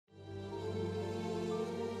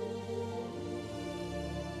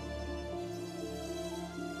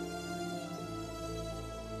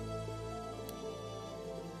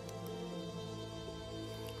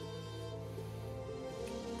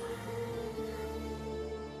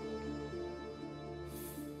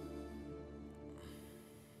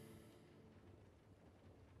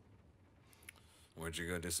Where'd you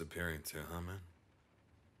go disappearing to, huh, man?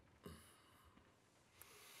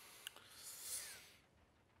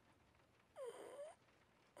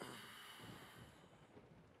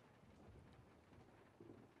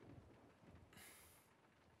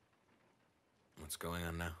 What's going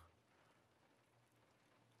on now?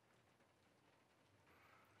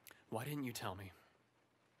 Why didn't you tell me?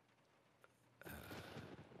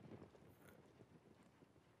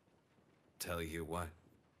 Tell you what?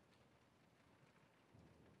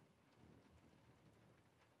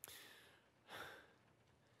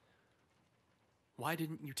 Why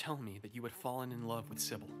didn't you tell me that you had fallen in love with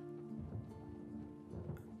Sibel?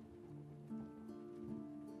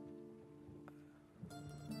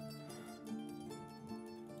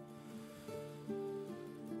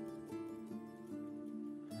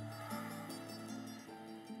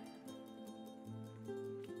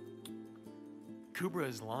 Kübra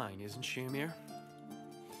is lying, isn't she, Emir?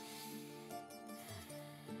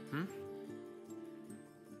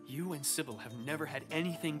 You and Sibel have never had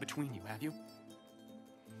anything between you, have you?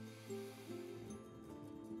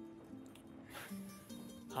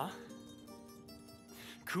 Huh?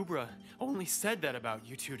 Kübra only said that about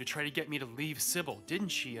you two to try to get me to leave Sibel, didn't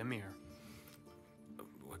she, Emir?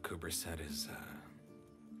 What Kübra said is,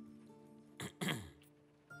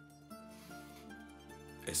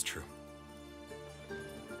 is true.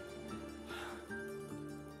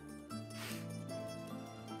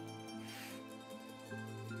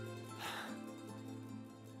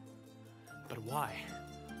 But why?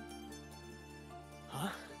 Huh?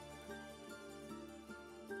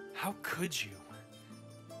 How could you?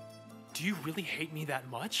 Do you really hate me that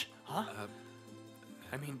much? Huh?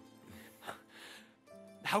 I mean,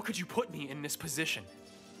 how could you put me in this position?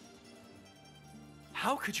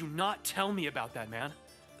 How could you not tell me about that, man?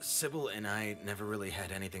 Sibel and I never really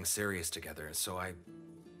had anything serious together, so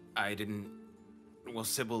I didn't... Well,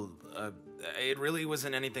 Sibel, it really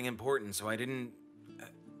wasn't anything important, so I didn't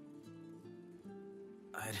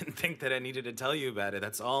think that I needed to tell you about it.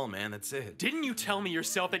 That's all, man. That's it. Didn't you tell me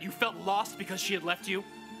yourself that you felt lost because she had left you?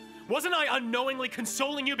 Wasn't I unknowingly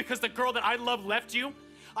consoling you because the girl that I love left you?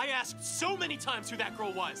 I asked so many times who that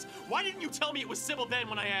girl was. Why didn't you tell me it was Sibel then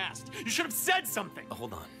when I asked? You should have said something.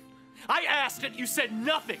 Hold on. I asked it, you said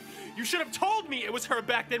nothing. You should have told me it was her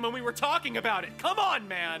back then when we were talking about it. Come on,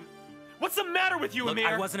 man. What's the matter with you, Look, Emir?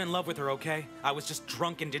 I wasn't in love with her, okay? I was just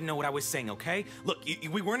drunk and didn't know what I was saying, okay? Look,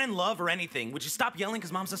 we weren't in love or anything. Would you stop yelling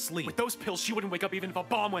because Mom's asleep? With those pills, she wouldn't wake up even if a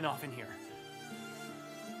bomb went off in here.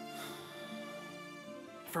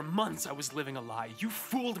 For months, I was living a lie. You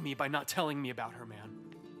fooled me by not telling me about her, man.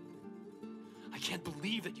 I can't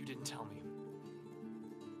believe that you didn't tell me.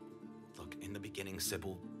 Look, in the beginning,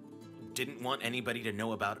 Sibel didn't want anybody to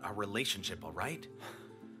know about our relationship, all right?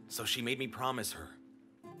 So she made me promise her.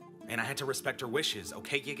 And I had to respect her wishes,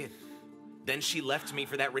 okay, Yigit? Then she left me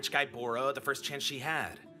for that rich guy Bora the first chance she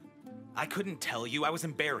had. I couldn't tell you. I was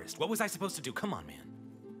embarrassed. What was I supposed to do? Come on, man.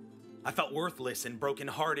 I felt worthless and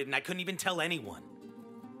brokenhearted, and I couldn't even tell anyone.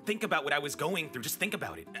 Think about what I was going through. Just think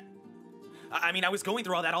about it. I mean, I was going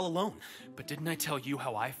through all that all alone. But didn't I tell you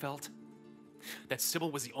how I felt? That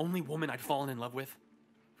Sibel was the only woman I'd fallen in love with?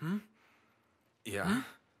 Yeah,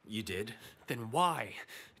 you did. Then why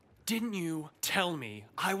didn't you tell me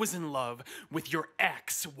I was in love with your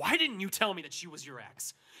ex? Why didn't you tell me that she was your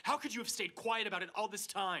ex? How could you have stayed quiet about it all this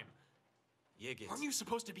time? Yigit. Aren't you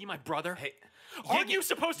supposed to be my brother? Hey, Aren't Yigit, you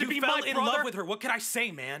supposed to be my brother? You fell in love with her. What could I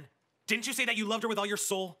say, man? Didn't you say that you loved her with all your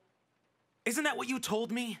soul? Isn't that what you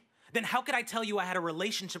told me? Then how could I tell you I had a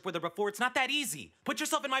relationship with her before? It's not that easy. Put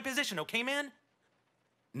yourself in my position, okay, man?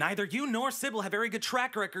 Neither you nor Sibel have very good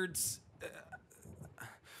track records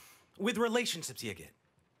with relationships, Yigit.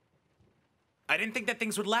 I didn't think that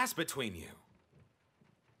things would last between you.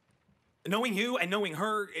 Knowing you and knowing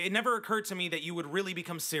her, it never occurred to me that you would really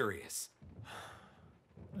become serious.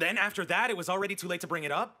 Then after that, it was already too late to bring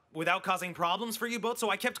it up without causing problems for you both, so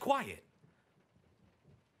I kept quiet.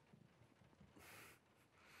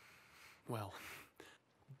 Well,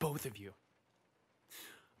 both of you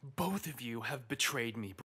have betrayed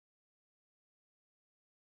me.